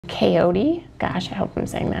chayote. Gosh, I hope I'm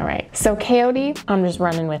saying that right. So chayote, I'm just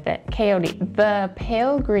running with it. Chayote. The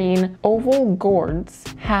pale green oval gourds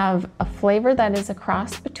have a flavor that is a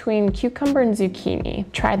cross between cucumber and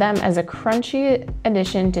zucchini. Try them as a crunchy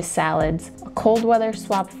addition to salads, a cold weather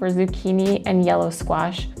swap for zucchini and yellow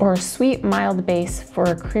squash, or a sweet mild base for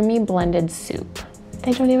a creamy blended soup.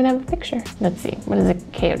 They don't even have a picture. Let's see, what does a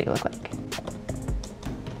chayote look like?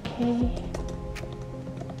 Okay.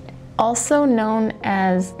 Also known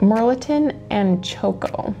as merleton and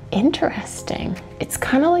choco. Interesting. It's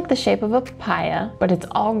kind of like the shape of a papaya, but it's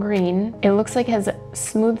all green. It looks like it has a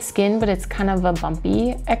smooth skin, but it's kind of a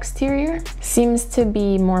bumpy exterior. Seems to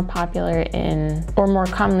be more popular in, or more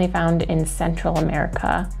commonly found in Central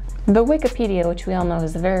America. The Wikipedia, which we all know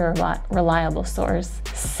is a very reliable source,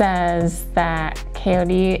 says that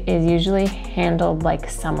chayote is usually handled like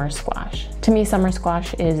summer squash. To me, summer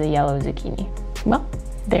squash is a yellow zucchini. Well,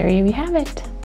 there you have it.